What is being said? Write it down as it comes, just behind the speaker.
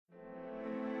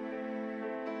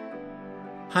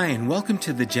Hi, and welcome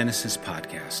to the Genesis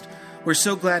Podcast. We're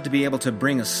so glad to be able to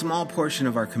bring a small portion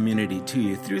of our community to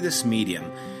you through this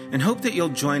medium, and hope that you'll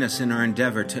join us in our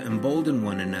endeavor to embolden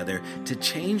one another to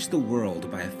change the world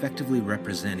by effectively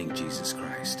representing Jesus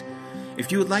Christ.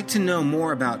 If you would like to know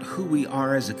more about who we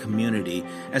are as a community,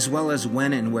 as well as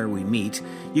when and where we meet,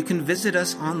 you can visit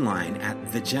us online at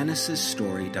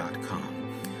thegenesisstory.com.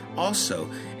 Also,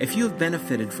 if you have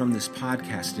benefited from this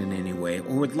podcast in any way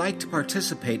or would like to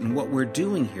participate in what we're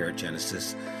doing here at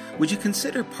Genesis, would you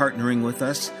consider partnering with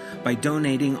us by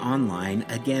donating online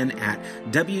again at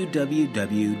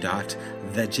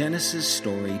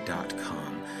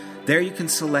www.thegenesisstory.com. There you can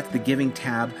select the giving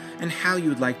tab and how you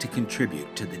would like to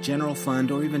contribute to the general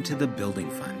fund or even to the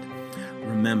building fund.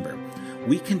 Remember,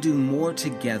 we can do more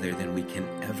together than we can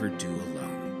ever do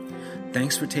alone.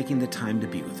 Thanks for taking the time to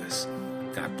be with us.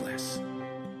 God bless.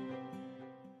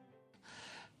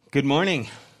 Good morning.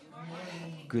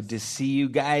 Good to see you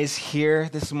guys here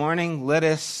this morning. Let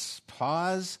us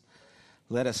pause.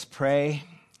 Let us pray.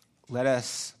 Let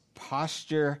us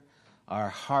posture our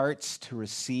hearts to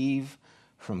receive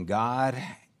from God,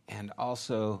 and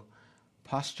also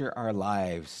posture our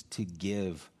lives to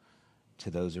give to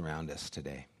those around us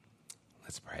today.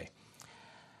 Let's pray.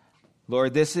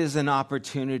 Lord, this is an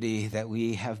opportunity that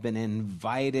we have been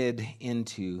invited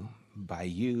into by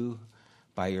you,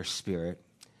 by your Spirit.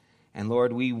 And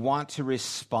Lord, we want to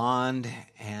respond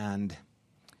and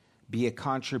be a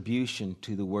contribution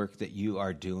to the work that you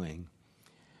are doing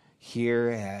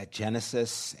here at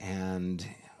Genesis and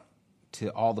to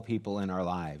all the people in our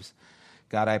lives.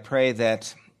 God, I pray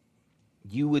that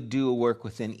you would do a work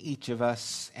within each of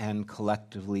us and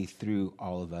collectively through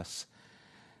all of us.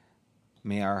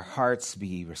 May our hearts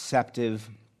be receptive.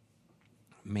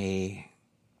 May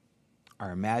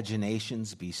our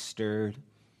imaginations be stirred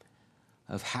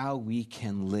of how we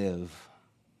can live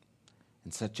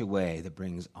in such a way that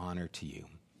brings honor to you.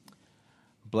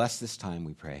 Bless this time,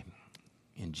 we pray.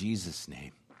 In Jesus'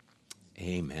 name,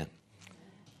 amen.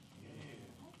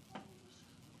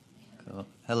 Cool.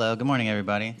 Hello, good morning,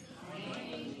 everybody.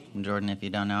 I'm Jordan. If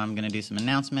you don't know, I'm going to do some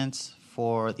announcements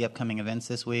for the upcoming events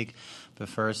this week. But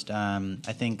first,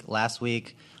 I think last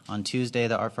week on Tuesday,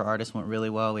 the Art for Artists went really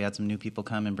well. We had some new people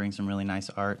come and bring some really nice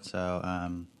art.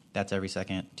 So that's every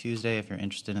second Tuesday. If you're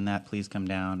interested in that, please come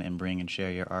down and bring and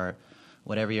share your art.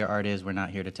 Whatever your art is, we're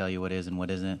not here to tell you what is and what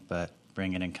isn't, but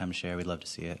bring it and come share. We'd love to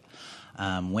see it.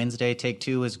 Wednesday, Take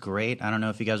Two was great. I don't know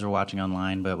if you guys were watching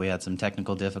online, but we had some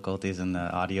technical difficulties and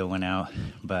the audio went out.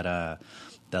 But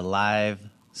the live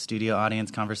studio audience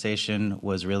conversation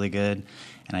was really good,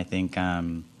 and I think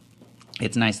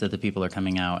it's nice that the people are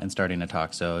coming out and starting to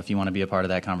talk. So if you want to be a part of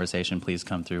that conversation, please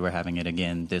come through. We're having it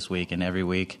again this week and every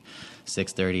week,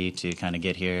 6:30 to kind of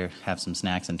get here, have some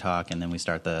snacks and talk, and then we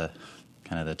start the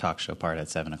talk show part at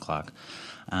 7 o'clock.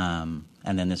 And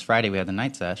then this Friday we had the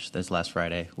night sesh, this last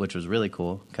Friday, which was really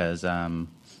cool because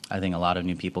I think a lot of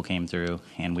new people came through,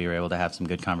 and we were able to have some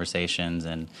good conversations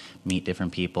and meet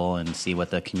different people and see what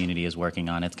the community is working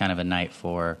on. It's kind of a night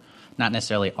for not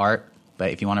necessarily art,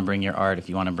 but if you want to bring your art, if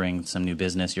you want to bring some new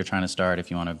business you're trying to start, if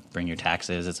you want to bring your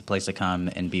taxes, it's a place to come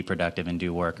and be productive and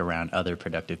do work around other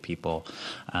productive people.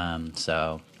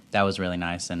 So that was really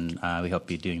nice, and we hope to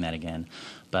be doing that again.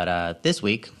 But this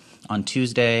week, on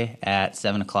Tuesday at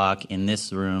 7 o'clock in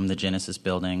this room, the Genesis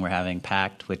building, we're having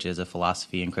PACT, which is a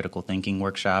philosophy and critical thinking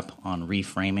workshop on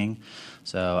reframing.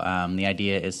 So the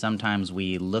idea is sometimes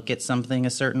we look at something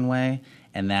a certain way,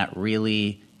 and that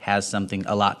really has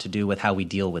a lot to do with how we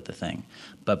deal with the thing.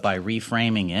 But by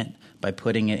reframing it, by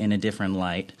putting it in a different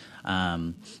light,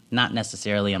 not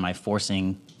necessarily am I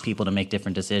forcing people to make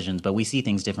different decisions, but we see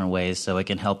things different ways, so it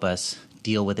can help us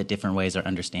deal with it different ways or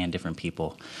understand different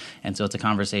people. And so it's a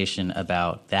conversation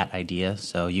about that idea.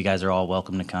 So you guys are all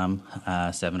welcome to come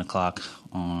 7 o'clock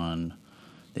on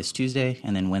this Tuesday,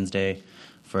 and then Wednesday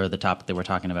for the topic that we're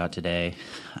talking about today,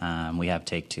 we have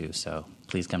Take Two. So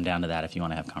please come down to that if you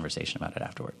want to have a conversation about it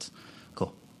afterwards.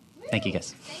 Cool. Thank you,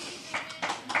 guys.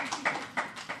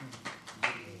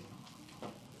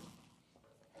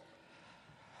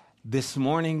 This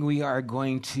morning we are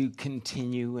going to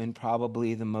continue in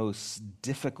probably the most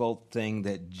difficult thing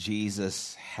that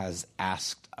Jesus has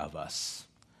asked of us.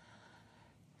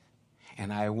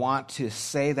 And I want to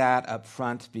say that up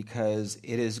front because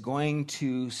it is going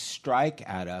to strike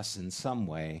at us in some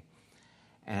way,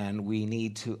 and we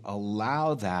need to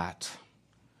allow that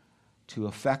to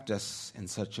affect us in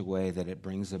such a way that it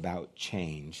brings about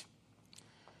change.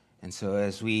 And so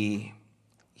as we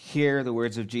hear the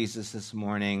words of Jesus this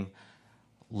morning,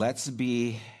 let's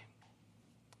be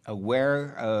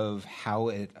aware of how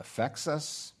it affects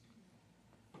us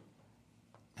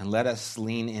and let us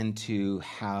lean into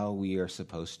how we are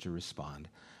supposed to respond.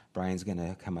 Brian's going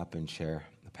to come up and share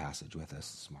the passage with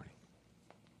us this morning.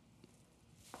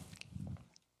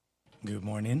 Good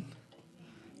morning.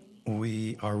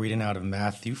 We are reading out of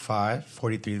Matthew 5,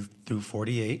 43 through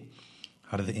 48,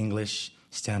 out of the English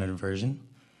Standard Version,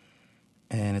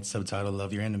 and it's subtitled,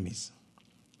 Love Your Enemies.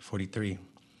 43.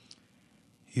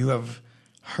 You have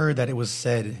heard that it was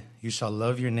said, you shall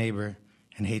love your neighbor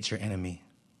and hate your enemy.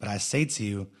 But I say to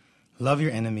you, love your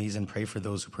enemies and pray for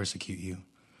those who persecute you,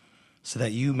 so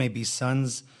that you may be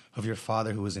sons of your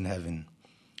Father who is in heaven.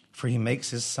 For he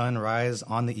makes his sun rise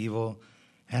on the evil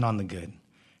and on the good,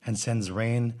 and sends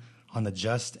rain on the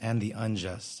just and the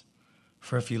unjust.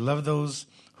 For if you love those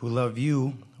who love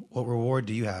you, what reward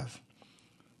do you have?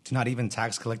 Do not even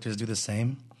tax collectors do the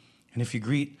same? And if you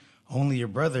greet only your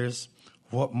brothers,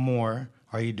 what more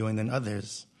are you doing than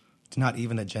others? Do not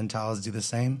even the Gentiles do the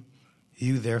same?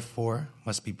 You, therefore,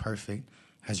 must be perfect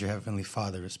as your heavenly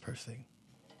Father is perfect.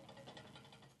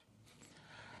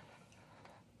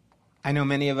 I know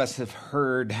many of us have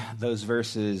heard those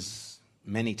verses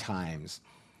many times.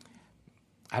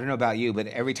 I don't know about you, but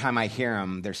every time I hear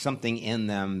them, there's something in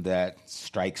them that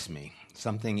strikes me,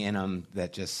 something in them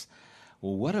that just,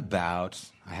 well, what about,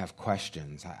 I have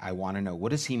questions. I want to know,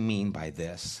 what does he mean by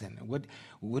this? And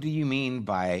what do you mean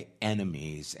by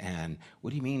enemies? And what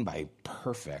do you mean by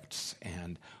perfects?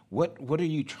 And what are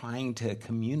you trying to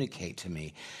communicate to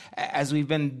me? As we've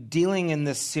been dealing in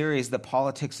this series, The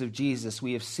Politics of Jesus,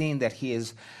 we have seen that he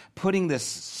is putting this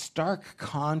stark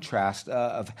contrast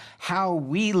of how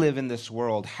we live in this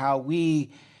world, how we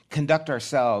conduct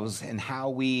ourselves, and how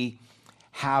we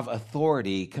have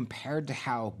authority compared to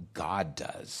how God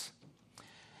does.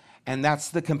 And that's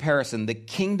the comparison. The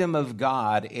kingdom of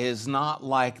God is not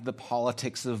like the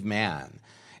politics of man.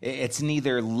 It's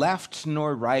neither left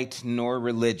nor right nor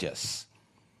religious.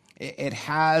 It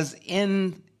has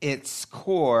in its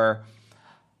core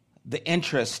the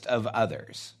interest of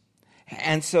others.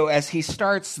 And so as he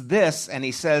starts this and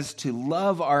he says to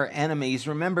love our enemies,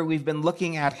 remember we've been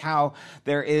looking at how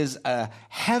there is a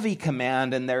heavy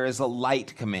command and there is a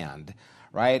light command,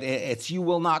 right? It's you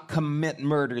will not commit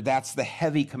murder. That's the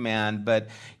heavy command, but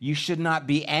you should not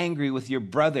be angry with your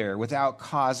brother without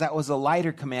cause. That was a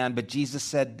lighter command, but Jesus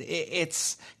said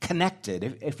it's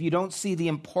connected. If you don't see the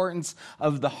importance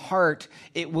of the heart,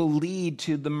 it will lead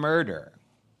to the murder.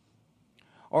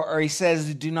 Or he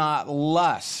says, do not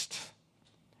lust.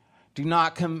 Do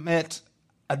not commit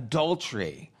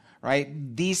adultery,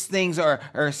 right? These things are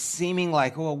seeming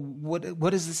like, well,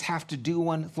 what does this have to do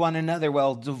with one another?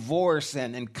 Well, divorce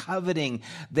and coveting,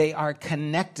 they are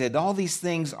connected. All these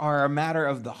things are a matter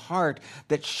of the heart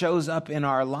that shows up in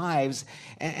our lives.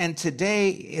 And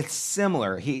today it's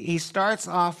similar. He starts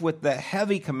off with the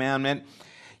heavy commandment.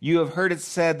 You have heard it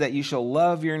said that you shall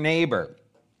love your neighbor.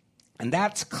 And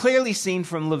that's clearly seen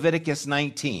from Leviticus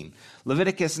 19.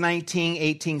 Leviticus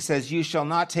 19:18 says, you shall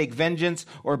not take vengeance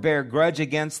or bear grudge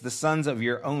against the sons of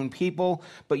your own people,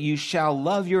 but you shall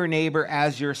love your neighbor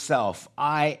as yourself.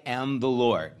 I am the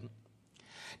Lord.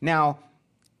 Now,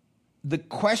 the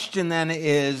question then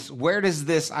is, where does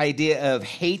this idea of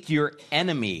hate your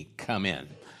enemy come in?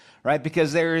 Right?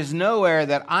 Because there is nowhere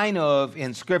that I know of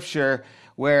in Scripture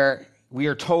where we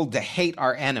are told to hate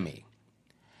our enemy.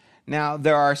 Now,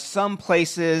 there are some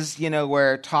places,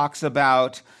 where it talks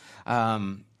about,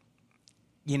 like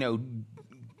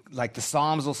the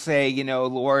Psalms will say,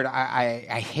 Lord,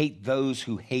 I hate those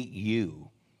who hate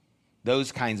you,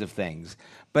 those kinds of things.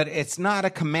 But it's not a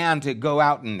command to go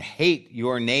out and hate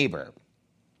your neighbor.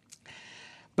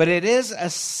 But it is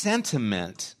a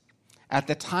sentiment at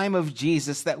the time of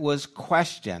Jesus that was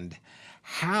questioned.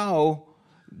 How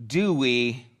do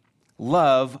we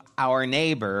love our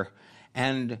neighbor?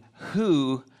 And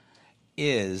who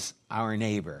is our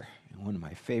neighbor? And one of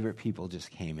my favorite people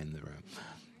just came in the room.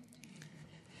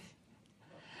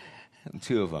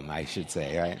 Two of them, I should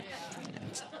say, right?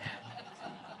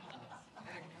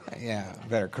 Yeah,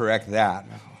 better correct that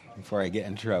before I get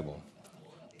in trouble.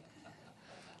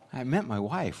 I meant my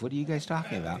wife. What are you guys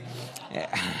talking about?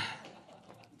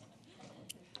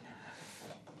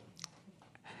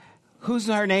 Who's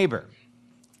our neighbor?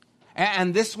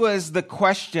 And this was the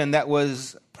question that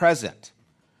was present,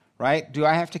 right? Do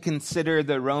I have to consider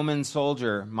the Roman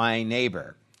soldier my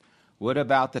neighbor? What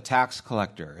about the tax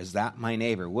collector? Is that my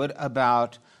neighbor? What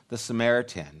about the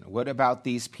Samaritan? What about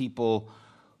these people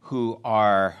who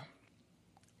are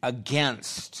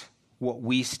against what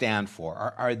we stand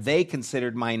for? Are they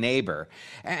considered my neighbor?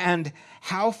 And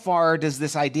how far does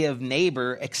this idea of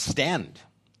neighbor extend?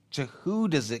 To who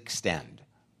does it extend?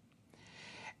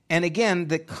 And again,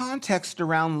 the context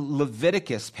around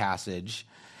Leviticus passage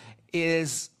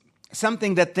is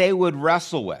something that they would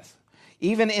wrestle with.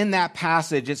 Even in that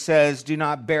passage, it says, do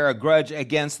not bear a grudge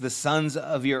against the sons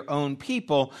of your own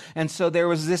people. And so there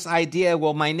was this idea,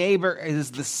 well, my neighbor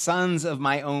is the sons of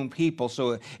my own people.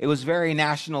 So it was very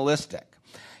nationalistic.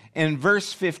 In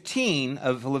verse 15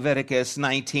 of Leviticus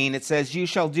 19, it says, you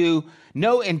shall do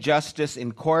no injustice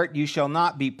in court. You shall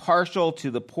not be partial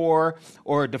to the poor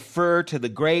or defer to the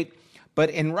great. But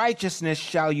in righteousness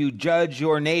shall you judge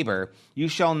your neighbor. You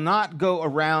shall not go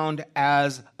around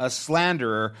as a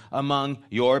slanderer among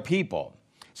your people.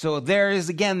 So there is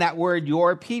again that word,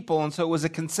 your people. And so it was a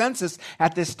consensus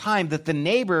at this time that the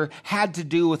neighbor had to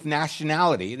do with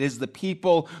nationality. It is the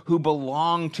people who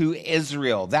belong to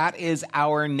Israel. That is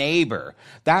our neighbor.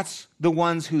 That's the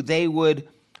ones who they would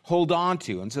hold on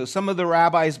to. And so some of the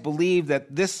rabbis believe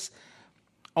that this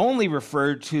only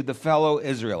referred to the fellow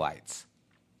Israelites.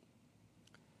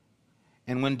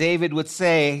 And when David would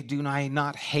say, do I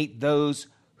not hate those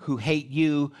who hate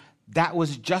you, that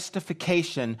was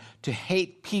justification to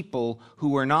hate people who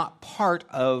were not part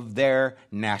of their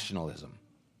nationalism.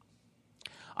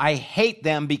 I hate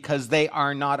them because they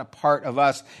are not a part of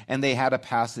us, and they had a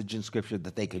passage in Scripture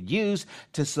that they could use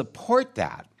to support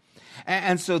that.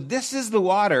 And so this is the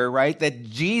water, right, that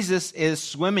Jesus is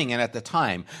swimming in at the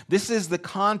time. This is the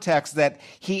context that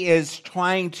he is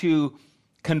trying to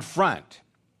confront.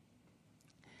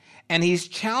 And he's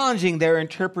challenging their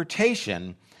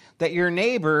interpretation that your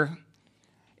neighbor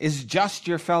is just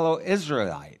your fellow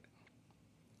Israelite.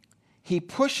 He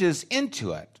pushes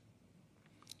into it.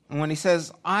 And when he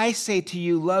says, I say to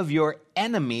you, love your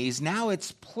enemies, now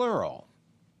it's plural.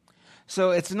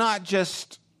 So it's not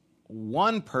just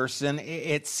one person.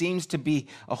 It seems to be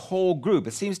a whole group.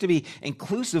 It seems to be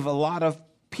inclusive of a lot of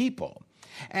people.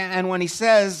 And when he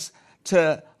says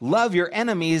to love your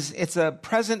enemies, it's a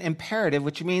present imperative,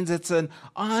 which means it's an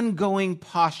ongoing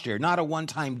posture, not a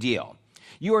one-time deal.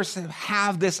 You are to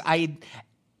have this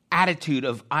attitude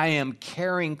of, I am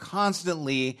caring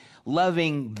constantly,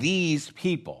 loving these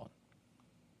people.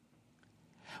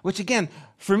 Which again,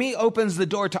 for me, opens the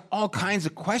door to all kinds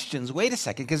of questions. Wait a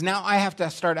second, because now I have to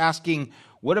start asking,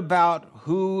 what about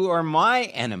who are my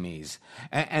enemies?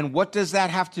 And what does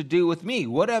that have to do with me?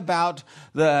 What about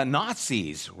the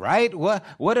Nazis, right?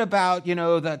 What about,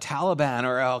 the Taliban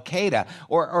or Al-Qaeda?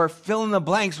 Or fill in the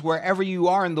blanks wherever you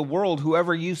are in the world,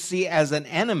 whoever you see as an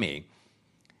enemy.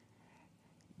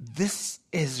 This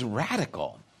is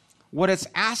radical. What it's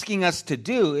asking us to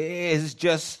do is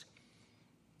just,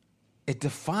 it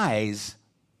defies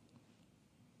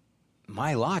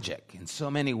my logic in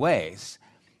so many ways.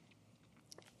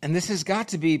 And this has got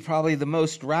to be probably the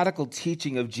most radical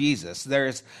teaching of Jesus.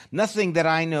 There's nothing that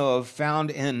I know of found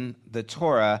in the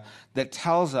Torah that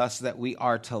tells us that we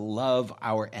are to love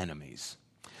our enemies.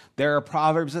 There are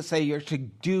proverbs that say you're to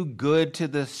do good to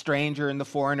the stranger and the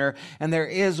foreigner. And there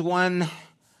is one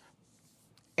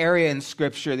area in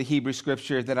Scripture, the Hebrew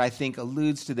Scripture, that I think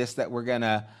alludes to this that we're going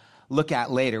to look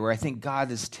at later, where I think God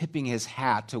is tipping his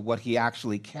hat to what he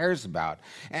actually cares about.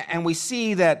 And we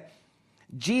see that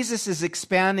Jesus is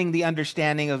expanding the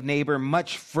understanding of neighbor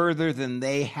much further than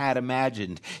they had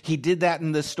imagined. He did that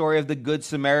in the story of the Good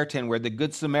Samaritan, where the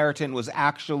Good Samaritan was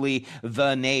actually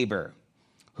the neighbor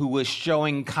who was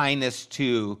showing kindness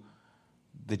to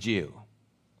the Jew.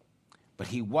 But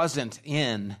he wasn't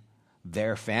in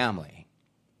their family.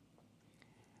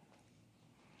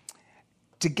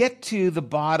 To get to the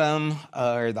bottom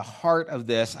or the heart of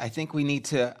this, I think we need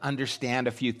to understand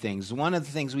a few things. One of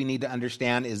the things we need to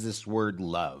understand is this word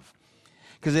love.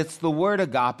 Because it's the word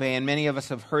agape, and many of us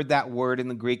have heard that word in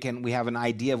the Greek, and we have an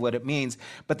idea of what it means.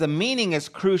 But the meaning is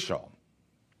crucial,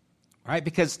 right?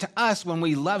 Because to us, when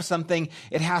we love something,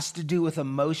 it has to do with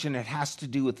emotion. It has to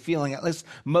do with feeling, at least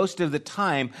most of the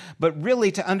time. But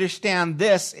really, to understand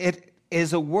this, it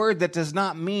is a word that does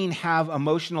not mean have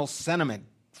emotional sentiment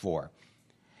for.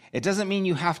 It doesn't mean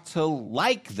you have to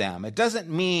like them. It doesn't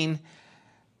mean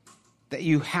that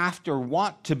you have to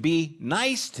want to be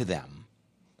nice to them.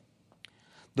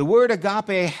 The word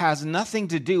agape has nothing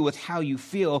to do with how you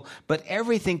feel, but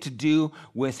everything to do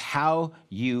with how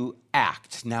you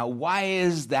act. Now, why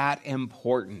is that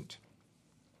important?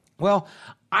 Well,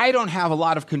 I don't have a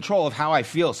lot of control of how I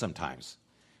feel sometimes,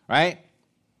 right?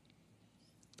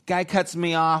 Guy cuts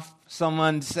me off,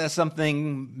 someone says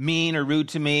something mean or rude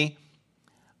to me.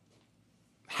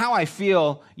 How I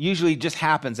feel usually just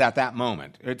happens at that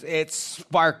moment. It's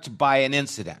sparked by an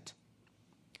incident.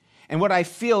 And what I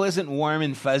feel isn't warm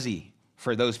and fuzzy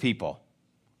for those people,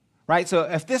 right? So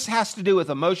if this has to do with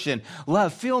emotion,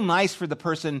 love, feel nice for the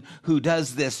person who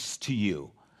does this to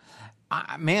you.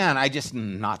 I just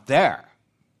not there.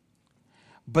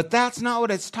 But that's not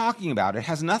what it's talking about. It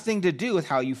has nothing to do with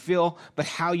how you feel, but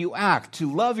how you act.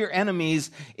 To love your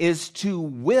enemies is to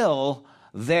will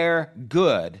their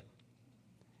good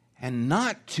and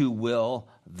not to will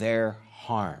their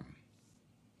harm.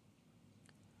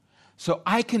 So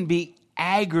I can be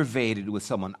aggravated with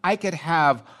someone. I could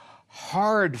have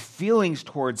hard feelings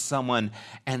towards someone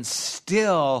and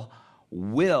still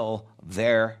will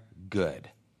their good.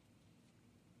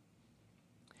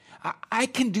 I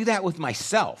can do that with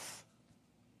myself,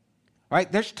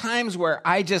 right? There's times where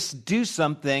I just do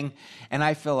something and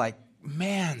I feel like,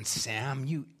 man, Sam,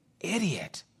 you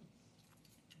idiot.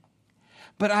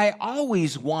 But I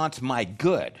always want my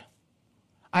good.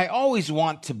 I always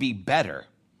want to be better,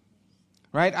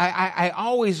 right? I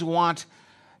always want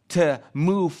to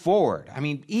move forward. I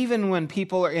mean, even when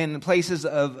people are in places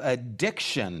of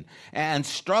addiction and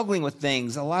struggling with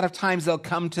things, a lot of times they'll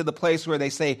come to the place where they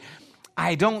say,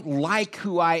 I don't like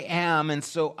who I am, and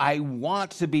so I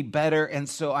want to be better, and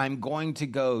so I'm going to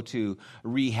go to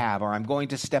rehab, or I'm going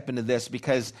to step into this,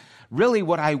 because really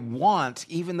what I want,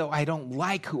 even though I don't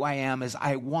like who I am, is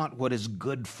I want what is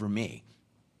good for me.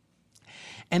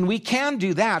 And we can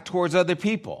do that towards other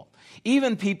people,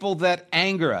 even people that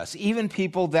anger us, even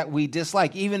people that we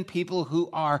dislike, even people who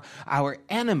are our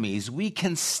enemies. We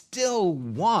can still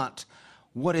want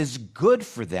what is good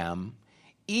for them,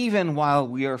 even while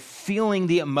we are feeling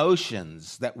the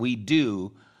emotions that we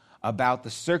do about the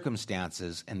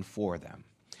circumstances and for them.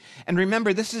 And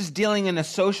remember, this is dealing in a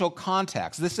social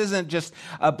context. This isn't just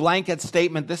a blanket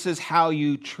statement. This is how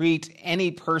you treat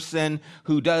any person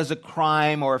who does a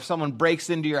crime, or if someone breaks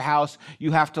into your house,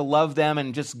 you have to love them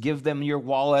and just give them your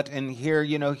wallet. And here,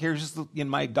 here's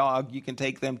my dog. You can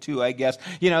take them too, I guess.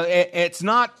 It's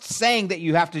not saying that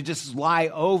you have to just lie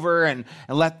over and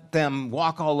let them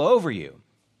walk all over you.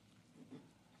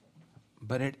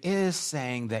 But it is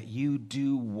saying that you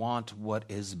do want what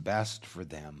is best for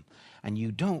them, and you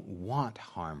don't want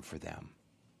harm for them.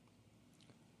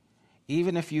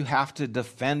 Even if you have to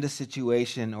defend a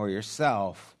situation or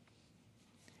yourself,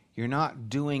 you're not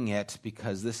doing it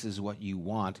because this is what you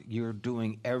want. You're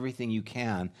doing everything you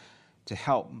can to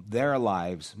help their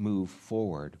lives move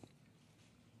forward.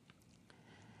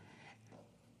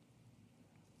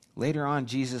 Later on,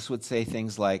 Jesus would say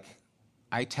things like,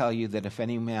 I tell you that if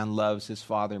any man loves his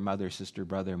father, mother, sister,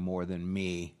 brother more than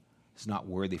me, is not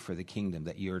worthy for the kingdom,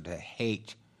 that you're to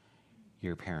hate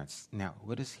your parents. Now,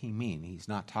 what does he mean? He's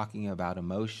not talking about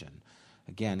emotion.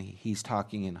 Again, he's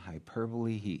talking in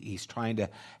hyperbole. He's trying to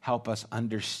help us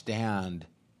understand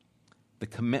the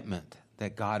commitment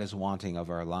that God is wanting of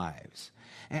our lives.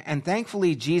 And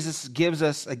thankfully, Jesus gives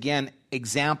us, again,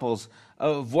 examples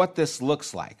of what this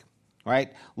looks like.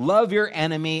 Right? Love your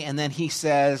enemy, and then he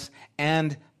says,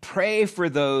 and pray for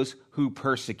those who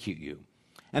persecute you.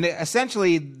 And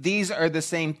essentially, these are the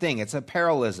same thing. It's a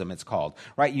parallelism, it's called.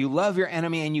 Right? You love your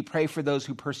enemy, and you pray for those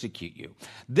who persecute you.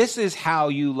 This is how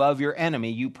you love your enemy.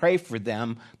 You pray for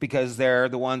them because they're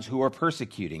the ones who are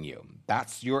persecuting you.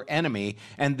 That's your enemy,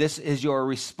 and this is your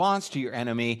response to your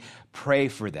enemy. Pray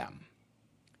for them.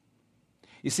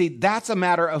 You see, that's a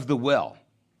matter of the will.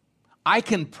 I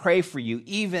can pray for you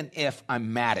even if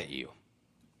I'm mad at you.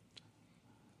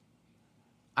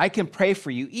 I can pray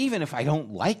for you even if I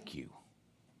don't like you.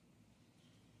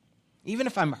 Even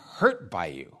if I'm hurt by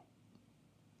you.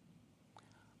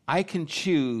 I can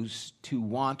choose to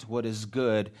want what is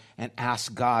good and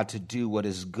ask God to do what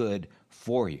is good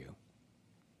for you.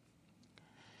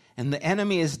 And the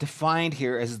enemy is defined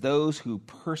here as those who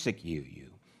persecute you.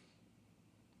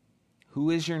 Who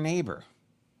is your neighbor?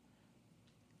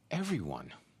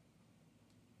 Everyone.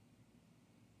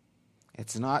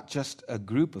 It's not just a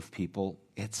group of people,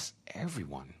 it's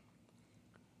everyone.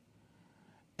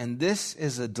 And this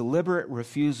is a deliberate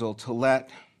refusal to let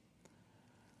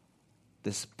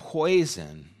this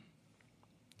poison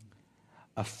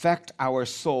affect our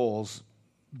souls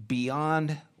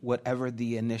beyond whatever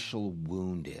the initial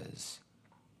wound is.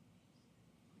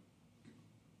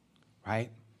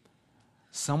 Right?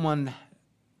 Someone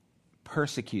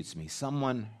persecutes me,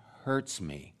 someone hurts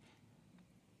me.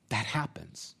 That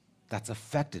happens. That's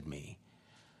affected me.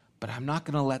 But I'm not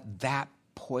going to let that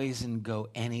poison go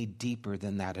any deeper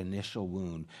than that initial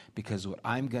wound, because what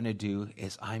I'm going to do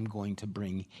is I'm going to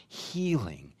bring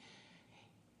healing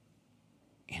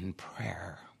in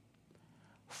prayer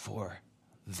for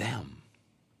them.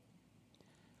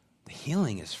 The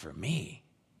healing is for me,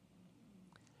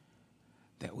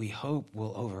 that we hope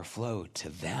will overflow to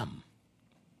them.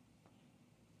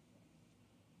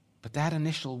 But that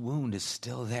initial wound is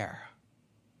still there.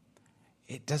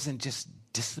 It doesn't just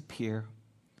disappear.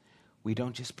 We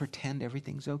don't just pretend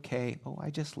everything's okay. Oh,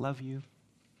 I just love you.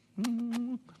 I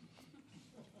don't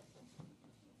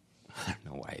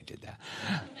know why I did that.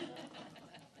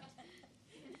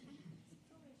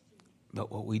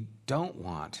 But what we don't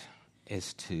want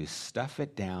is to stuff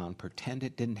it down, pretend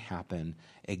it didn't happen,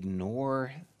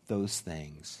 ignore those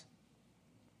things,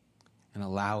 and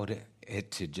allow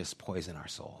it to just poison our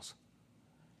souls.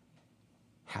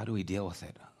 How do we deal with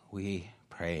it? We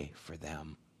pray for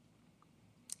them.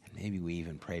 And maybe we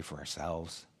even pray for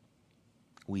ourselves.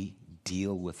 We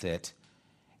deal with it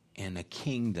in a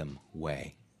kingdom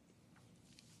way.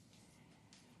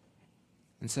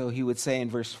 And so he would say in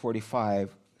verse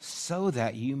 45, so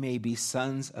that you may be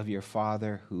sons of your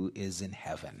Father who is in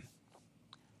heaven.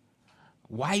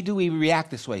 Why do we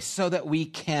react this way? So that we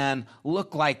can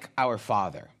look like our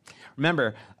Father.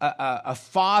 Remember, a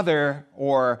father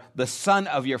or the son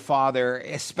of your father,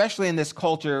 especially in this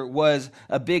culture, was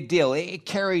a big deal. It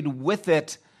carried with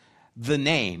it the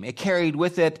name. It carried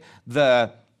with it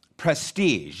the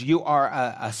prestige. You are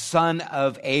a son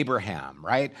of Abraham,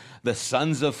 right? The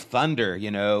sons of thunder,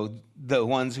 the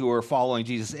ones who are following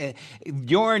Jesus.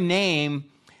 Your name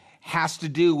has to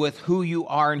do with who you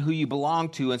are and who you belong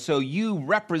to. And so you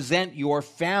represent your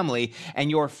family,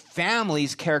 and your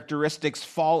family's characteristics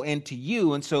fall into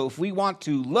you. And so if we want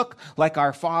to look like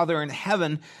our Father in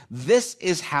heaven, this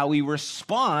is how we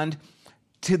respond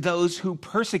to those who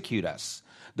persecute us,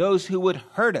 those who would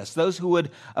hurt us, those who would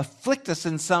afflict us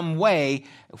in some way.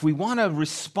 If we want to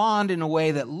respond in a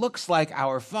way that looks like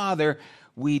our Father,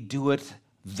 we do it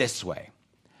this way.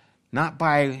 Not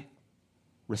by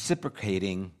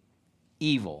reciprocating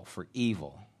evil for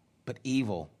evil, but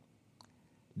evil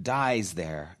dies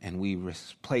there and we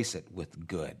replace it with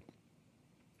good.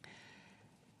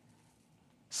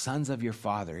 Sons of your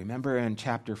Father. Remember in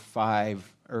chapter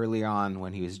 5, early on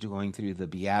when he was going through the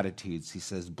Beatitudes, he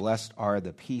says, blessed are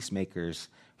the peacemakers,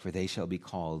 for they shall be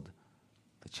called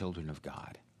the children of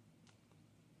God.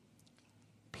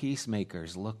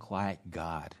 Peacemakers look like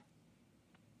God.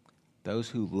 Those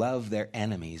who love their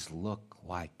enemies look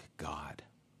like God.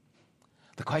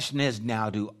 The question is now,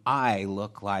 do I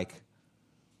look like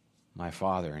my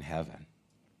Father in heaven?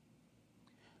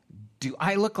 Do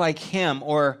I look like him,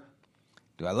 or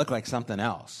do I look like something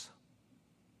else?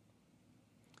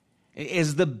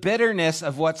 Is the bitterness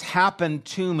of what's happened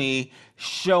to me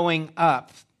showing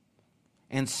up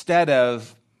instead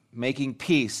of making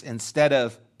peace, instead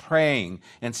of praying,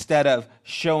 instead of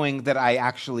showing that I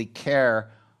actually care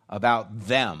about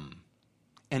them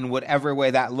in whatever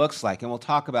way that looks like? And we'll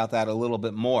talk about that a little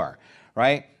bit more,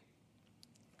 right?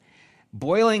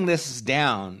 Boiling this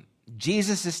down,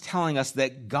 Jesus is telling us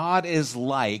that God is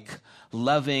like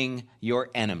loving your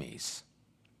enemies.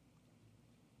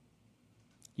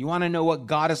 You want to know what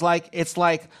God is like? It's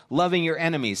like loving your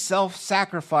enemies.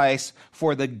 Self-sacrifice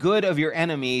for the good of your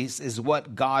enemies is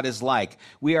what God is like.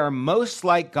 We are most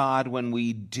like God when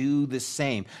we do the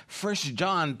same. 1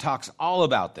 John talks all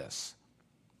about this.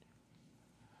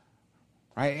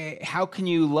 Right? How can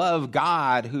you love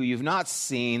God who you've not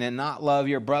seen and not love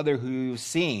your brother who you've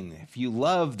seen? If you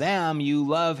love them, you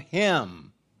love him.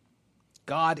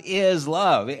 God is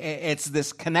love. It's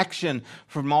this connection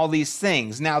from all these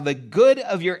things. Now, the good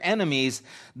of your enemies,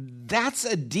 that's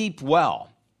a deep well.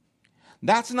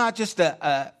 That's not just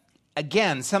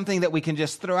again, something that we can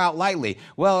just throw out lightly.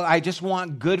 Well, I just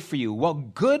want good for you. Well,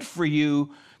 good for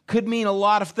you could mean a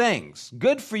lot of things.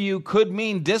 Good for you could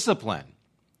mean discipline.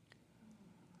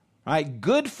 Right?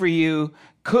 Good for you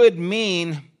could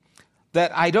mean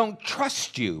that I don't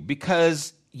trust you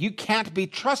because you can't be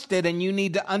trusted and you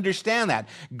need to understand that.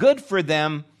 Good for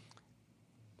them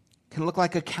can look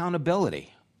like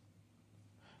accountability.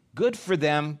 Good for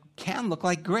them can look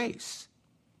like grace.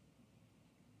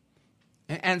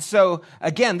 And so,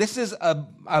 again, this is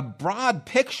a broad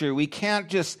picture. We can't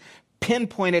just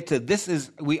pinpoint it to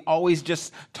we always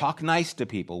just talk nice to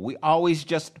people. We always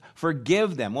just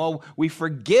forgive them. Well, we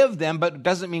forgive them, but it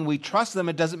doesn't mean we trust them.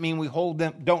 It doesn't mean we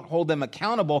don't hold them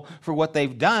accountable for what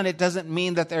they've done. It doesn't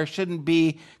mean that there shouldn't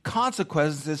be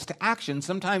consequences to action.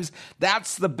 Sometimes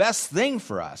that's the best thing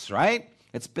for us, right?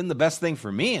 It's been the best thing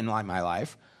for me in my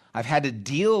life. I've had to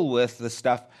deal with the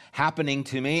stuff happening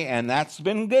to me, and that's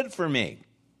been good for me.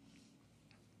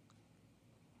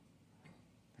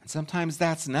 And sometimes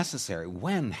that's necessary.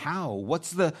 When? How?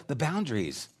 What's the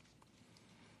boundaries?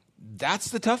 That's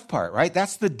the tough part, right?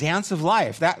 That's the dance of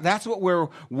life. That's what we're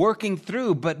working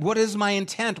through. But what is my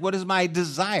intent? What is my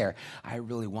desire? I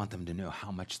really want them to know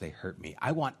how much they hurt me.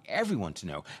 I want everyone to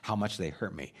know how much they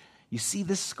hurt me. You see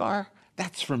this scar?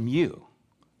 That's from you.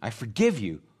 I forgive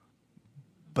you,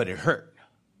 but it hurt.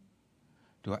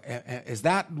 Is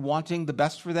that wanting the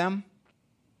best for them?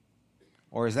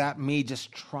 Or is that me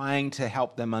just trying to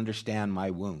help them understand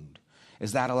my wound?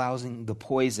 Is that allowing the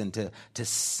poison to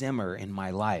simmer in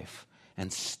my life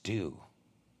and stew?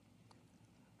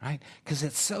 Right? Because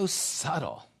it's so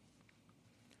subtle.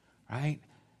 Right?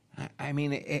 I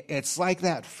mean, it's like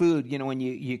that food, when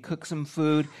you cook some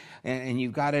food and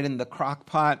you've got it in the crock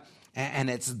pot and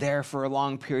it's there for a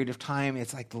long period of time.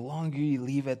 It's like the longer you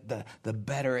leave it, the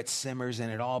better it simmers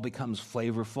and it all becomes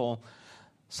flavorful.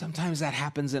 Sometimes that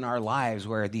happens in our lives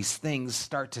where these things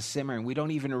start to simmer and we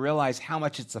don't even realize how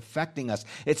much it's affecting us.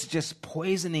 It's just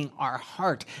poisoning our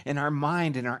heart and our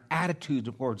mind and our attitude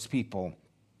towards people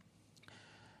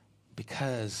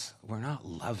because we're not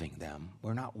loving them.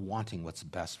 We're not wanting what's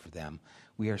best for them.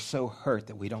 We are so hurt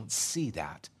that we don't see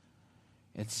that.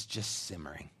 It's just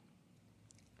simmering.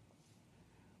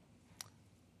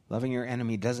 Loving your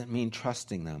enemy doesn't mean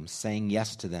trusting them, saying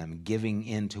yes to them, giving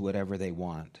in to whatever they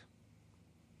want.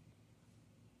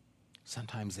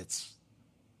 Sometimes it's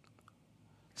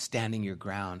standing your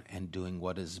ground and doing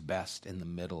what is best in the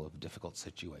middle of difficult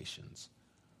situations.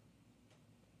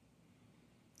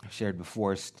 I've shared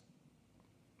before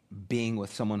being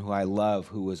with someone who I love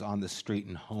who was on the street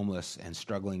and homeless and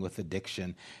struggling with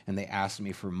addiction, and they asked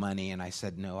me for money, and I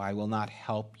said, no, I will not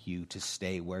help you to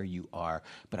stay where you are,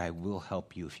 but I will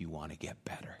help you if you want to get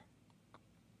better.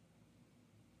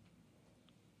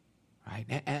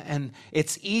 Right? And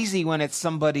it's easy when it's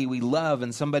somebody we love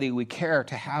and somebody we care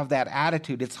to have that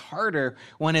attitude. It's harder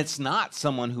when it's not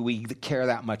someone who we care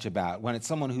that much about, when it's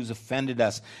someone who's offended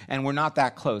us and we're not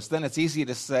that close. Then it's easy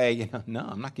to say, no,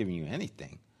 I'm not giving you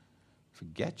anything.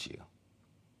 Forget you.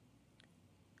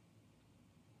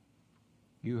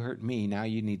 You hurt me, now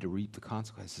you need to reap the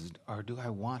consequences. Or do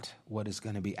I want what is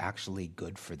going to be actually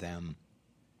good for them?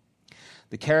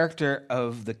 The character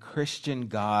of the Christian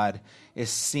God is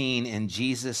seen in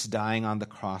Jesus dying on the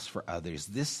cross for others.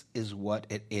 This is what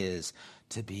it is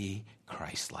to be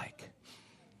Christ-like.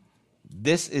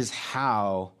 This is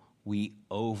how we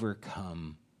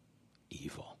overcome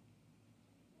evil.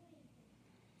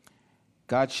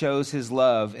 God shows his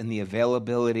love in the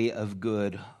availability of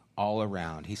good all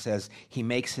around. He says he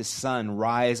makes his sun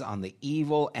rise on the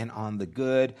evil and on the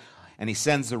good, and he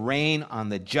sends the rain on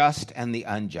the just and the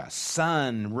unjust.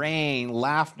 Sun, rain,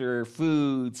 laughter,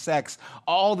 food, sex,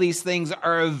 all these things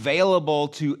are available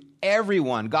to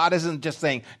everyone. God isn't just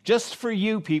saying, just for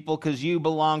you people because you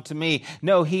belong to me.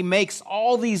 No, he makes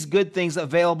all these good things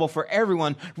available for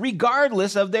everyone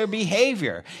regardless of their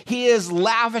behavior. He is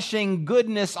lavishing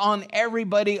goodness on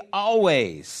everybody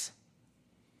always.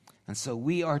 And so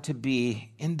we are to be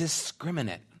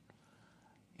indiscriminate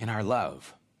in our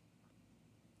love,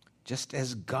 just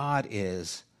as God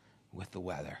is with the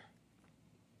weather.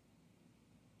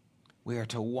 We are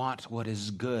to want what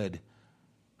is good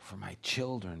for my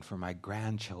children, for my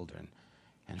grandchildren,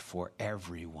 and for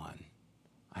everyone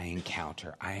I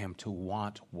encounter. I am to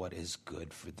want what is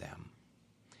good for them,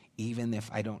 even if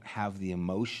I don't have the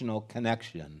emotional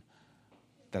connection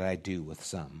that I do with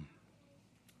some.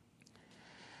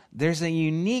 There's a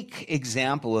unique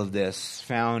example of this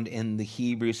found in the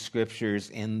Hebrew Scriptures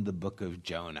in the book of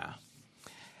Jonah.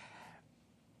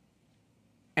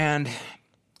 And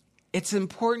it's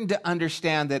important to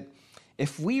understand that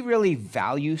if we really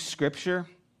value Scripture,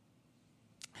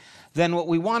 then what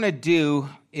we want to do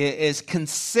is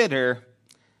consider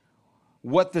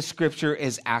what the Scripture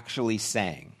is actually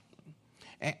saying.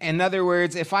 In other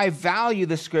words, if I value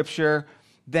the Scripture,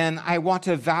 then I want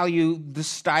to value the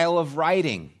style of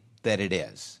writing that it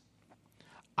is.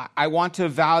 I want to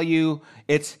value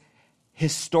its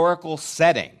historical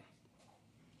setting.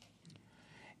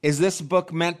 Is this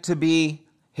book meant to be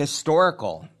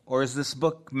historical, or is this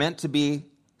book meant to be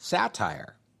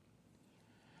satire?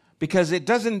 Because it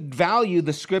doesn't value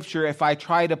the Scripture if I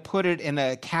try to put it in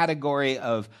a category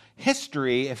of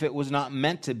history if it was not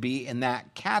meant to be in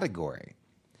that category.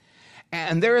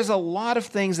 And there is a lot of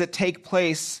things that take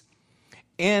place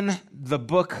in the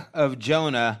book of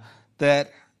Jonah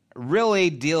that really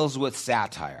deals with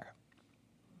satire.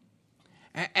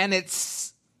 And it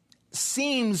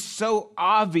seems so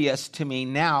obvious to me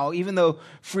now, even though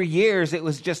for years it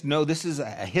was just, no, this is a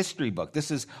history book. This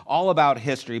is all about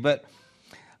history. But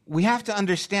we have to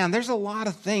understand there's a lot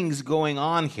of things going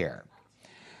on here,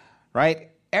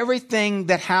 right? Everything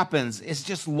that happens is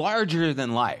just larger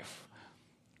than life,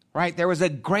 right? There was a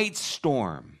great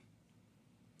storm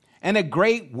and a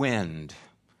great wind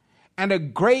and a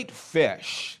great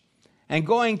fish and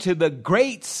going to the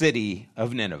great city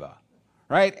of Nineveh,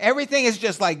 right? Everything is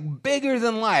just like bigger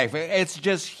than life. It's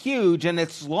just huge and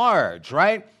it's large,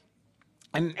 right?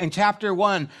 In chapter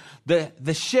 1,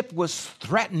 the ship was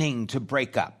threatening to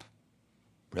break up.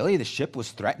 Really? The ship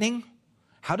was threatening?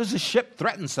 How does a ship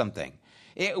threaten something?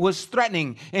 It was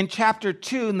threatening. In chapter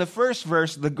 2, in the first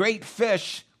verse, the great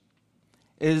fish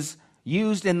is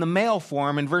used in the male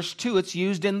form. In verse 2, it's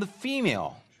used in the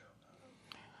female.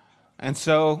 And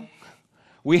so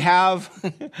we have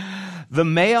the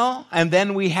male and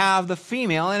then we have the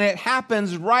female, and it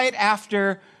happens right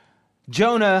after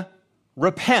Jonah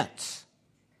repents.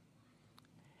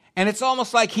 And it's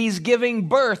almost like he's giving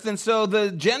birth, and so the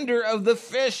gender of the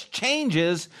fish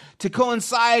changes to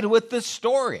coincide with the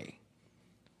story.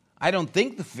 I don't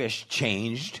think the fish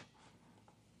changed,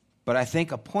 but I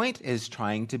think a point is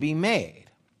trying to be made.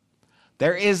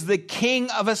 There is the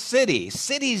king of a city.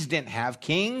 Cities didn't have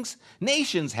kings.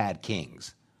 Nations had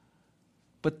kings.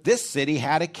 But this city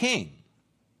had a king.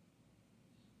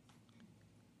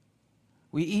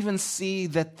 We even see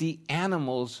that the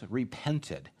animals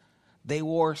repented. They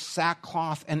wore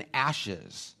sackcloth and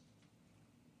ashes.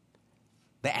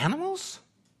 The animals?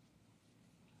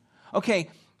 Okay,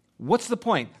 what's the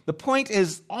point? The point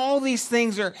is all these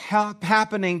things are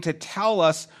happening to tell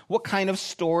us what kind of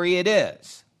story it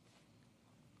is.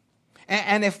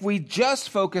 And if we just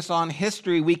focus on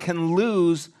history, we can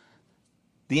lose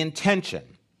the intention.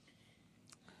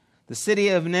 The city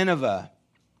of Nineveh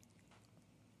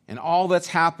and all that's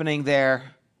happening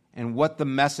there and what the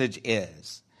message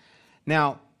is.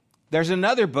 Now, there's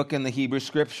another book in the Hebrew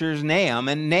Scriptures, Nahum,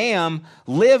 and Nahum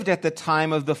lived at the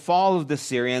time of the fall of the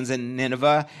Syrians in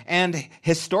Nineveh, and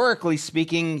historically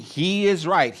speaking, he is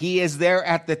right. He is there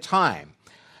at the time.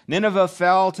 Nineveh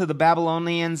fell to the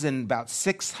Babylonians in about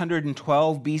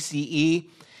 612 BCE,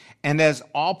 and as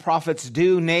all prophets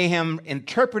do, Nahum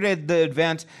interpreted the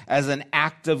event as an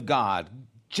act of God.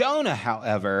 Jonah,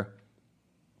 however,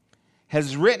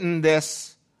 has written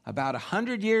this about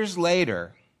 100 years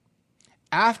later,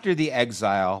 after the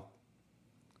exile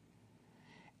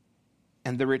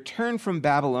and the return from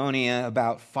Babylonia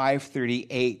about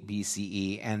 538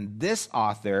 BCE. And this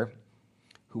author,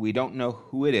 who we don't know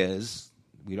who it is,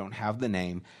 we don't have the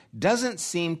name, doesn't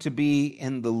seem to be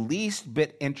in the least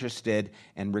bit interested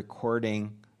in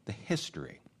recording the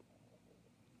history.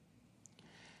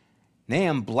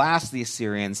 Nahum blasts the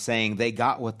Assyrians, saying they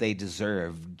got what they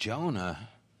deserved. Jonah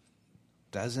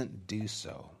doesn't do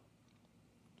so.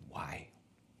 Why?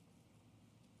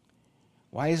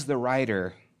 Why is the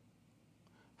writer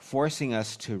forcing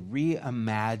us to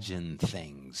reimagine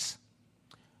things?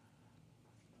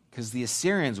 Because the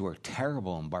Assyrians were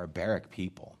terrible and barbaric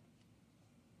people.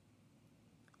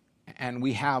 And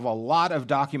we have a lot of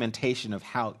documentation of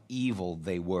how evil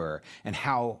they were and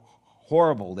how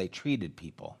horrible they treated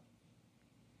people.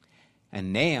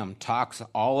 And Nahum talks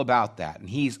all about that, and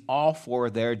he's all for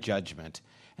their judgment.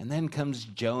 And then comes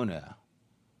Jonah,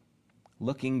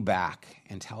 looking back,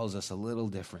 and tells us a little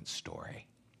different story.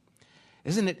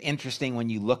 Isn't it interesting when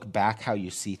you look back how you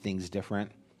see things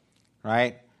different,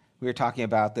 right? We were talking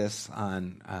about this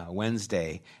on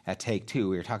Wednesday at Take Two.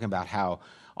 We were talking about how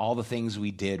all the things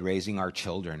we did raising our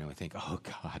children, and we think, oh,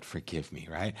 God, forgive me,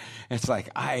 right? It's like,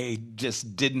 I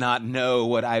just did not know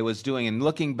what I was doing. And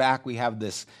looking back, we have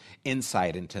this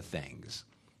insight into things.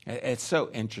 It's so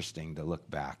interesting to look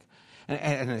back.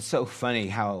 And it's so funny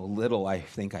how little I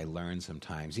think I learned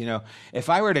sometimes. You know, if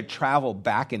I were to travel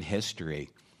back in history,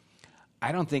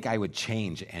 I don't think I would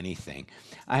change anything.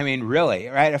 I mean, really,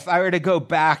 right? If I were to go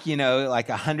back, like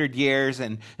 100 years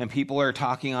and people are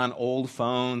talking on old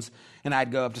phones, and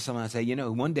I'd go up to someone and say,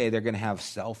 one day they're going to have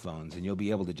cell phones and you'll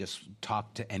be able to just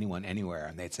talk to anyone anywhere.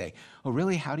 And they'd say, oh,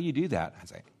 really? How do you do that? I'd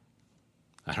say,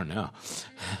 I don't know.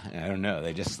 I don't know.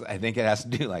 I think it has to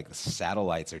do like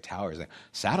satellites or towers. Like,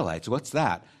 satellites? What's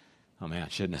that? Oh man, I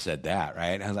shouldn't have said that,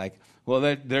 right? I was like,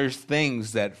 well, there's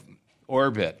things that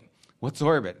orbit. What's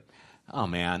orbit? Oh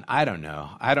man, I don't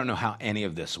know. I don't know how any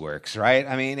of this works, right?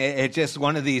 I mean, it's just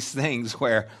one of these things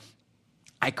where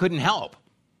I couldn't help.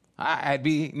 I'd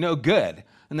be no good.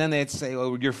 And then they'd say,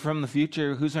 well, you're from the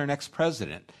future. Who's our next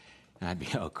president? And I'd be,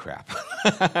 oh, crap.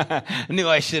 I knew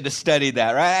I should have studied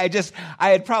that, right?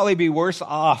 I'd probably be worse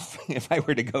off if I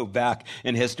were to go back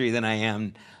in history than I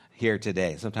am here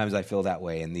today. Sometimes I feel that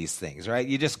way in these things, right?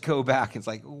 You just go back. It's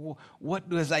like, what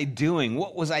was I doing?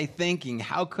 What was I thinking?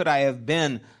 How could I have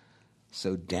been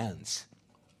so dense?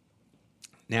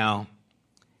 Now,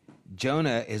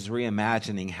 Jonah is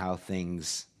reimagining how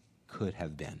things could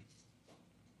have been.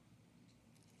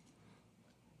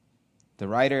 The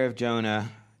writer of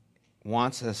Jonah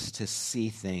wants us to see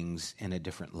things in a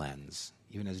different lens,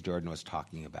 even as Jordan was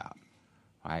talking about.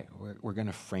 Right? We're going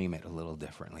to frame it a little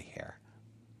differently here.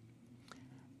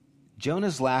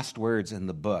 Jonah's last words in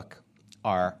the book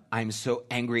are, "I'm so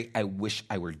angry, I wish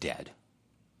I were dead."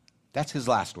 That's his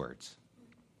last words.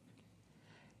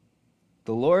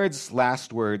 The Lord's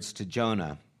last words to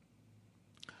Jonah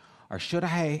are, "Should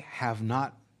I have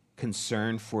not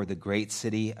concern for the great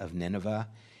city of Nineveh,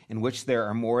 in which there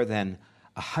are more than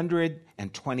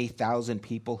 120,000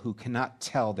 people who cannot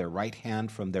tell their right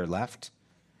hand from their left,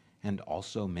 and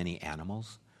also many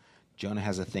animals?" Jonah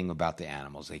has a thing about the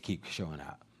animals. They keep showing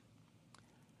up.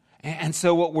 And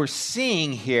so what we're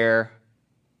seeing here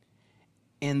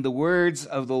in the words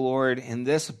of the Lord in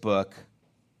this book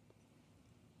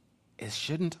is,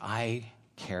 shouldn't I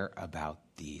care about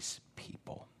these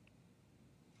people?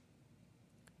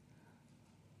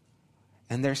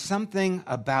 And there's something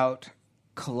about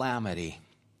calamity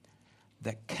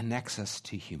that connects us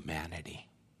to humanity.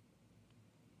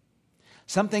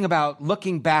 Something about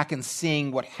looking back and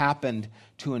seeing what happened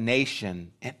to a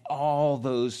nation and all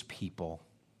those people,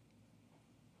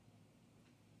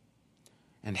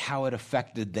 and how it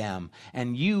affected them.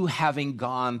 And you having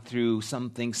gone through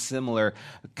something similar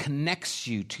connects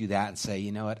you to that and say,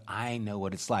 you know what, I know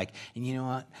what it's like. And you know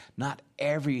what, not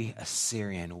every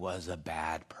Assyrian was a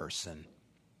bad person.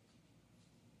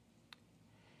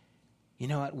 You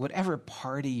know what, whatever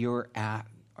party you're at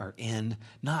or in,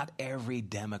 not every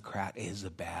Democrat is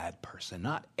a bad person.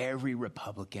 Not every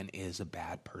Republican is a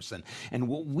bad person. And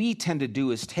what we tend to do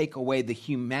is take away the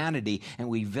humanity and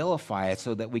we vilify it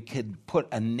so that we could put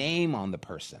a name on the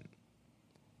person.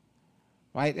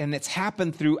 Right? And it's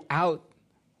happened throughout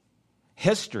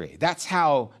history. That's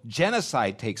how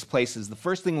genocide takes place. Is the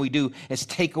first thing we do is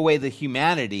take away the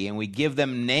humanity and we give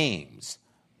them names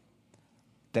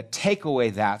that take away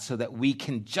that so that we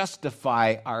can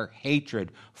justify our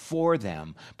hatred for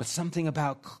them. But something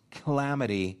about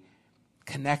calamity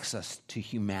connects us to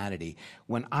humanity.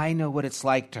 When I know what it's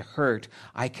like to hurt,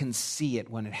 I can see it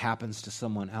when it happens to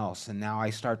someone else. And now I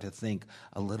start to think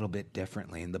a little bit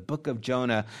differently. And the book of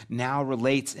Jonah now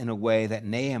relates in a way that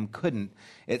Nahum couldn't.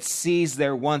 It sees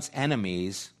their once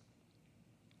enemies,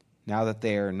 now that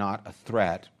they are not a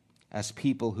threat, as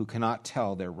people who cannot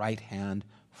tell their right hand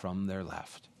from their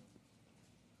left.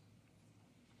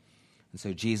 And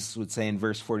so Jesus would say in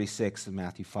verse 46 of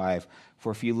Matthew 5,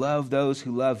 "For if you love those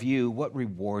who love you, what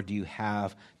reward do you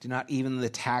have? Do not even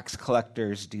the tax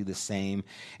collectors do the same?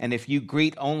 And if you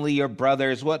greet only your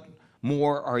brothers, what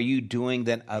more are you doing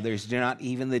than others? Do not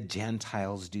even the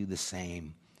Gentiles do the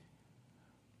same?"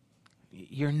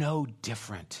 You're no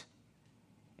different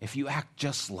if you act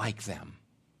just like them.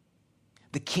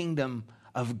 The kingdom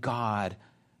of God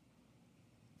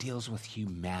deals with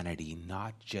humanity,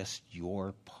 not just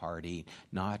your party,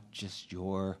 not just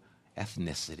your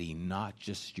ethnicity, not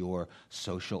just your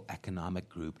social economic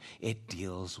group. It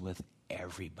deals with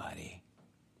everybody.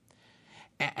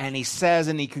 And he says,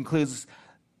 and he concludes,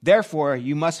 "Therefore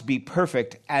you must be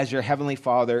perfect as your heavenly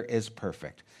Father is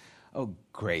perfect." Oh,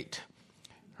 great.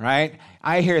 Right?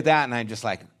 I hear that and I'm just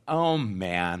like, oh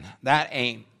man, that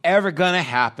ain't ever gonna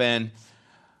happen.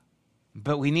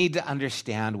 But we need to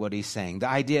understand what he's saying. The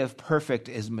idea of perfect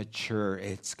is mature,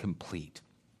 it's complete.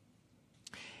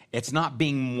 It's not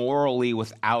being morally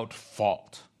without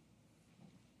fault.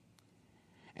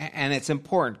 And it's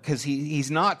important because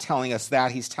he's not telling us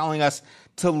that. He's telling us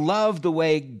to love the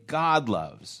way God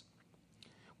loves.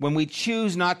 When we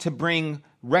choose not to bring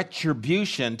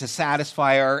retribution to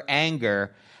satisfy our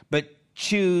anger, but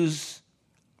choose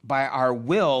by our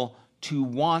will to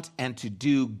want and to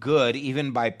do good,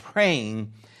 even by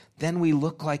praying, then we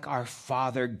look like our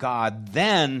Father God.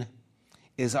 Then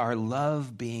is our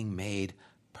love being made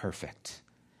perfect,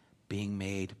 being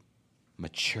made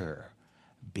mature,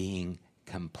 being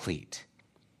complete.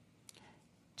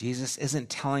 Jesus isn't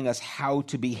telling us how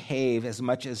to behave as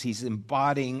much as he's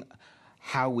embodying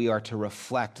how we are to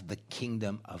reflect the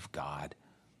kingdom of God.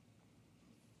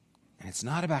 And it's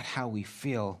not about how we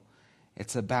feel,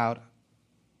 it's about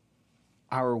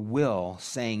our will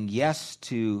saying yes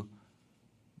to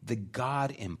the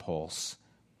God impulse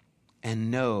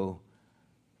and no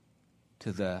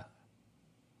to the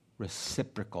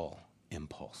reciprocal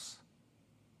impulse.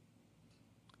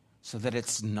 So that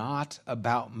it's not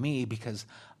about me because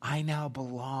I now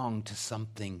belong to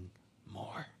something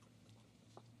more.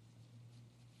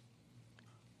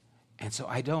 And so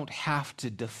I don't have to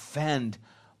defend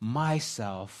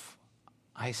myself.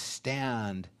 I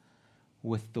stand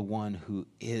with the one who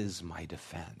is my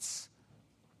defense.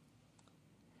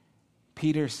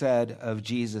 Peter said of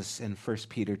Jesus in 1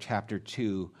 Peter chapter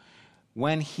 2,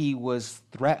 when he was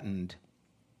threatened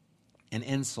and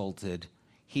insulted,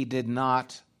 he did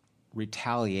not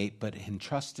retaliate, but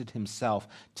entrusted himself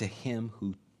to him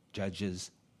who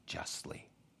judges justly.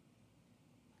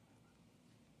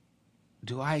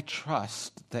 do I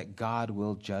trust that God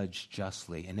will judge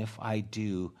justly? And if I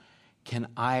do, can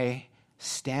I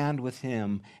stand with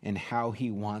him in how he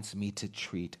wants me to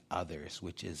treat others,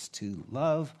 which is to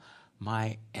love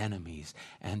my enemies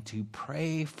and to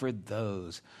pray for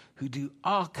those who do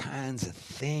all kinds of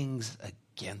things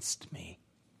against me?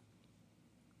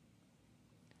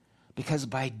 Because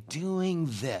by doing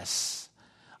this,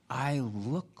 I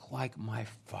look like my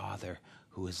Father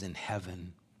who is in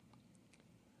heaven,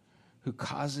 who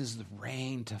causes the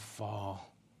rain to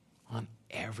fall on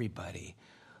everybody,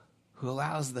 who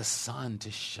allows the sun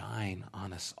to shine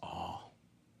on us all.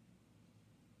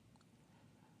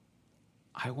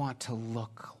 I want to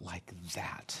look like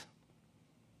that,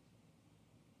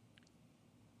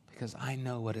 because I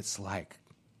know what it's like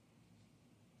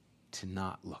to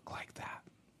not look like that.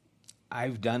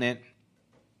 I've done it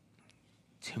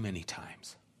too many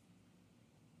times.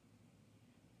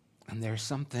 And there's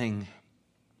something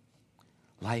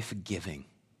life-giving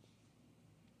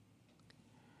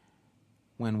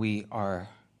when we are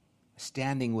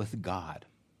standing with God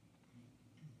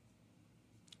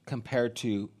compared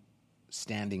to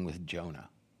standing with Jonah.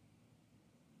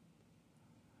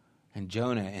 And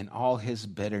Jonah, in all his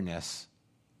bitterness,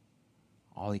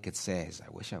 all he could say is, I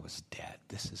wish I was dead.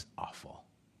 This is awful.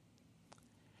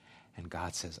 And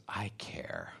God says, I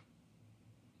care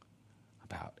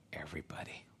about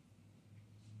everybody.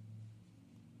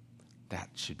 That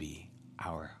should be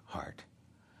our heart.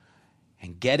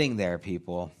 And getting there,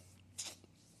 people,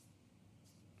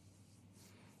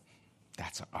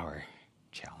 that's our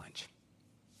challenge.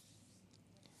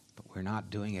 But we're not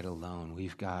doing it alone.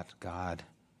 We've got God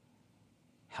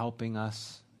helping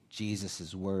us,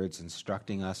 Jesus' words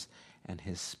instructing us, and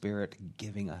his Spirit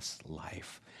giving us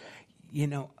life. You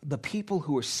know, the people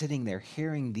who are sitting there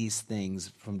hearing these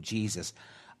things from Jesus,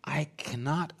 I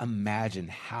cannot imagine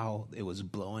how it was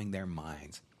blowing their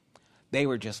minds. They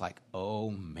were just like, oh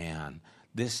man,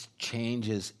 this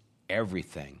changes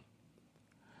everything.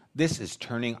 This is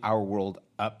turning our world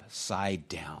upside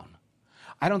down.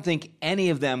 I don't think any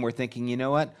of them were thinking, you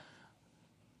know what?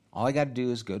 All I got to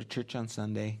do is go to church on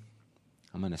Sunday.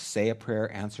 I'm going to say a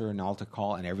prayer, answer an altar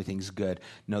call, and everything's good.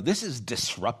 No, this is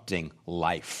disrupting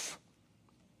life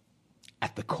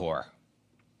at the core.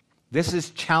 This is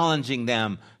challenging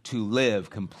them to live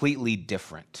completely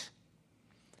different.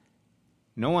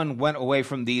 No one went away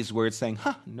from these words saying,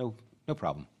 no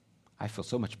problem. I feel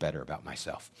so much better about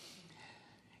myself.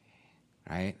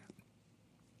 Right?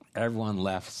 Everyone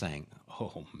left saying,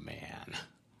 oh man,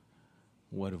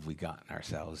 what have we gotten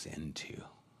ourselves into?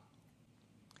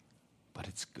 But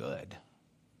it's good.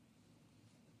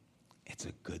 It's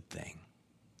a good thing.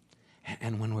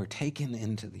 And when we're taken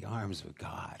into the arms of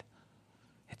God,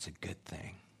 it's a good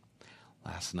thing.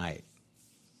 Last night,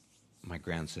 my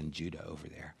grandson Judah over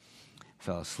there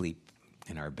fell asleep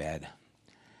in our bed.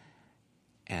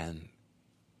 And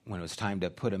when it was time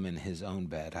to put him in his own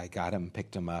bed, I got him,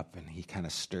 picked him up, and he kind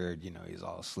of stirred, he's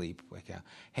all asleep. Like,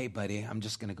 hey, buddy, I'm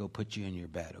just going to go put you in your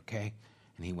bed, okay?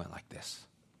 And he went like this.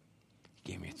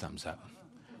 He gave me a thumbs up.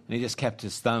 And he just kept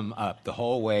his thumb up the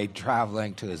whole way,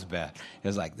 traveling to his bed. He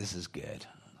was like, this is good.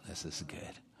 This is good.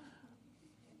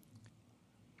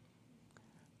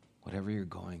 Whatever you're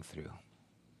going through,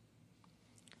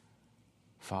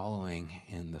 following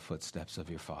in the footsteps of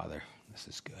your Father, this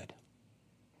is good.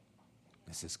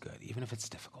 This is good. Even if it's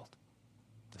difficult,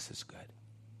 this is good.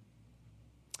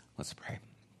 Let's pray.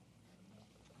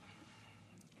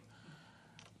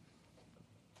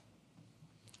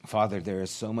 Father, there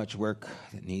is so much work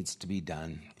that needs to be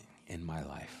done in my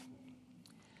life.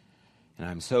 And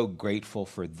I'm so grateful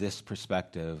for this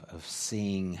perspective of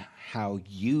seeing how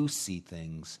you see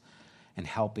things and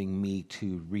helping me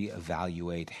to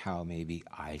reevaluate how maybe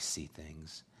I see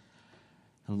things.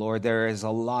 And Lord, there is a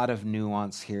lot of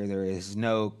nuance here. There is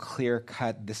no clear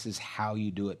cut, this is how you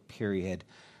do it, period.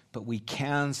 But we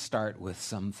can start with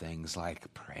some things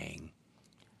like praying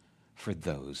for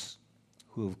those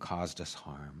who have caused us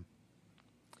harm.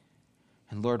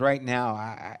 And Lord, right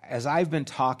now, as I've been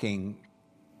talking,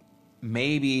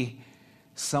 maybe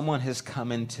someone has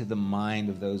come into the mind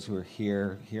of those who are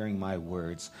here hearing my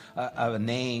words, a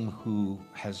name who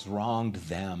has wronged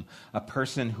them, a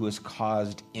person who has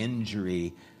caused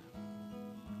injury.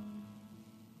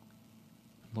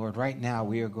 Lord, right now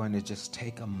we are going to just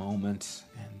take a moment,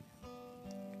 and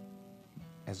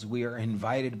as we are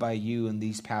invited by you in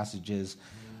these passages,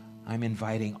 I'm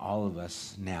inviting all of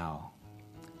us now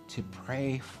to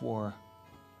pray for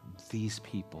these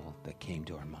people that came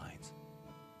to our minds.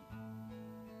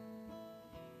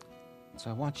 So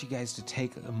I want you guys to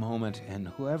take a moment, and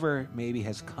whoever maybe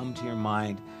has come to your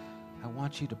mind, I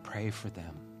want you to pray for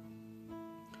them.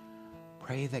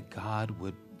 Pray that God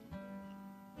would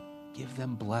give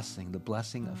them blessing, the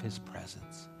blessing of his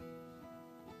presence.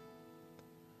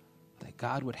 That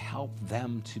God would help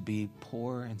them to be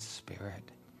poor in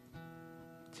spirit,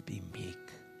 to be meek,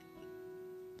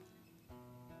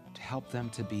 to help them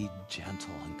to be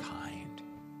gentle and kind.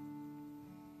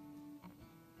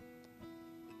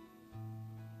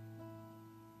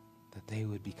 That they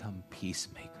would become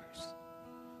peacemakers,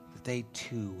 that they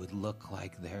too would look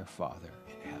like their Father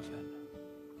in heaven.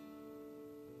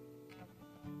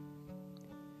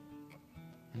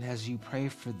 And as you pray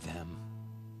for them,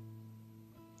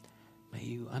 may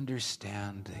you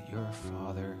understand that your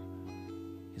Father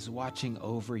is watching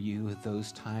over you at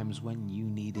those times when you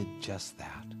needed just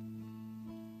that.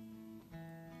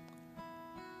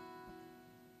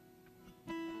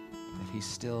 That he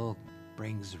still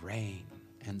brings rain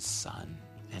and sun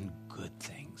and good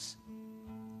things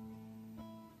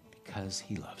because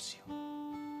he loves you.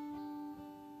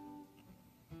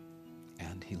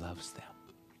 And he loves them.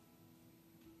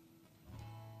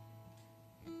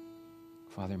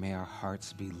 Father, may our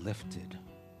hearts be lifted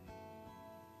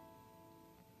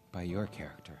by your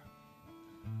character.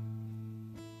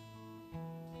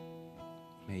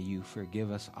 May you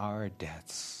forgive us our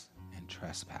debts and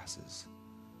trespasses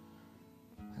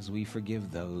as we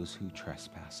forgive those who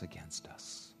trespass against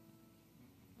us.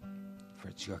 For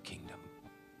it's your kingdom.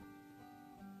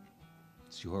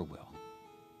 It's your will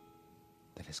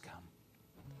that has come.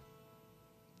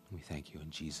 We thank you in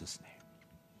Jesus' name.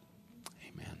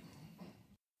 Amen.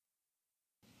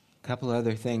 A couple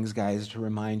other things, guys, to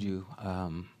remind you.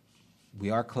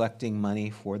 We are collecting money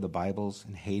for the Bibles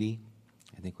in Haiti.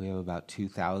 I think we have about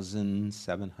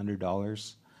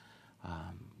 $2,700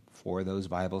 for those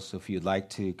Bibles. So if you'd like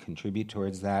to contribute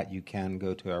towards that, you can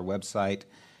go to our website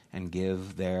and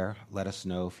give there. Let us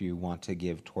know if you want to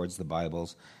give towards the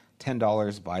Bibles.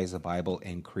 $10 buys a Bible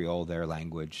in Creole, their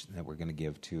language, that we're going to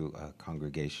give to a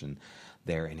congregation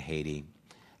there in Haiti,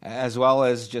 as well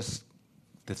as just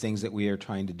the things that we are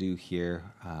trying to do here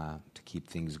to keep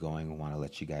things going. I want to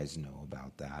let you guys know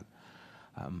about that.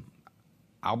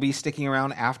 I'll be sticking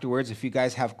around afterwards. If you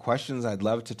guys have questions, I'd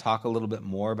love to talk a little bit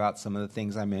more about some of the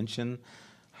things I mentioned.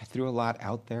 I threw a lot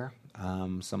out there.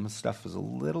 Some of the stuff was a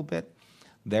little bit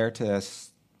there to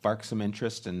spark some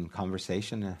interest and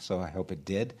conversation, so I hope it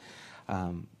did.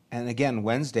 And again,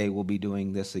 Wednesday we'll be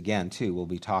doing this again, too. We'll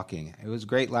be talking. It was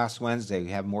great last Wednesday.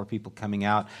 We have more people coming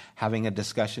out, having a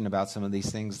discussion about some of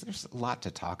these things. There's a lot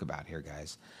to talk about here,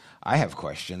 guys. I have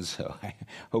questions, so I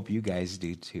hope you guys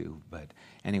do, too. But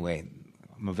anyway,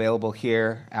 I'm available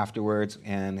here afterwards,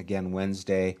 and again,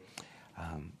 Wednesday.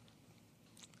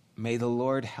 May the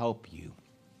Lord help you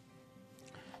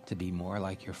to be more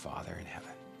like your Father in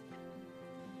heaven.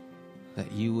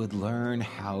 That you would learn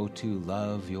how to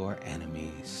love your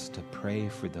enemies, to pray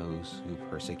for those who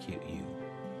persecute you.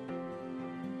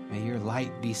 May your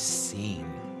light be seen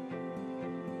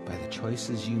by the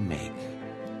choices you make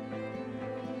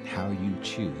and how you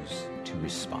choose to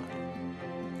respond.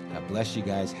 God bless you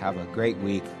guys. Have a great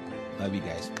week. Love you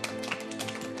guys.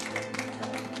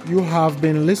 You have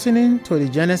been listening to the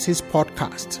Genesis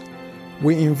podcast.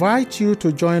 We invite you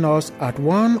to join us at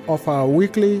one of our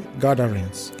weekly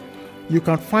gatherings. You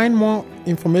can find more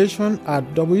information at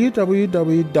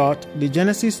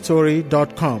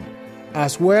www.thegenesisstory.com,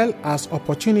 as well as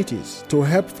opportunities to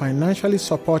help financially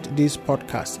support this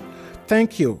podcast.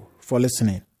 Thank you for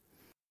listening.